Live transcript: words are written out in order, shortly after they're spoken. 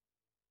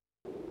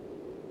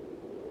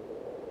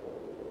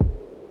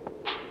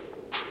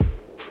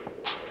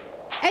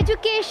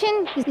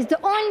Education is the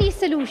only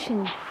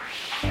solution.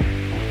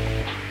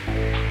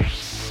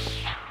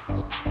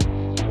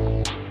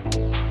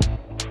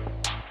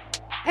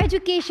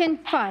 Education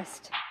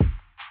first.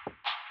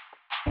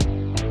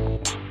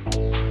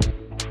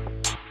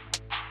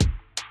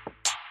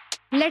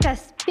 Let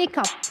us pick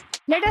up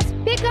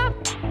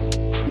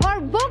our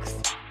books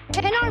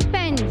and our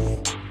pens.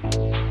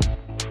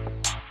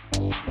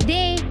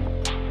 They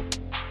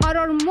are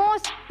our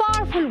most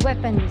powerful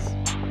weapons.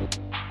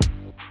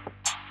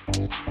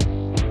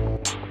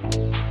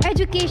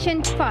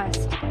 Education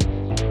first.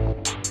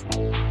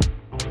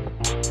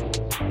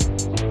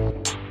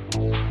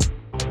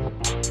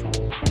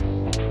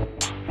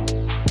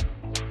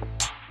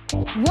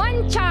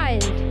 One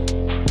child,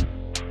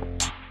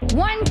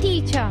 one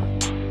teacher,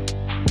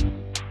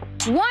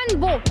 one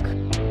book,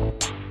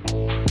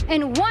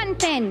 and one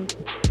pen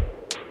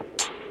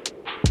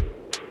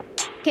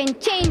can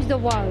change the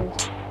world.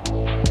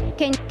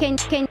 Can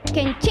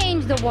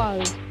change the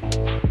world.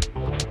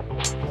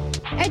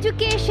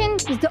 Education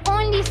is the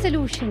only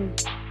solution.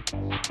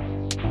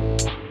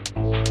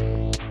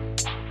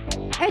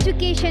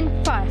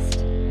 Education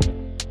first.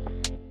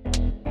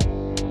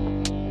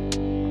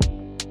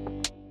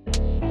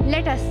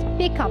 Let us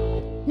pick up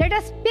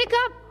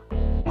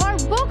our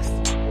books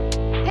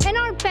and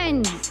our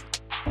pens.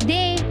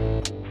 They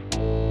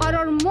are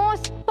our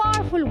most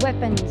powerful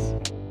weapons.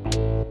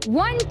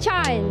 One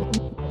child,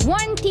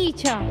 one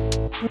teacher,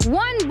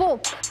 one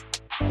book,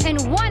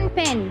 and one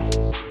pen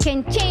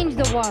can change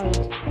the world.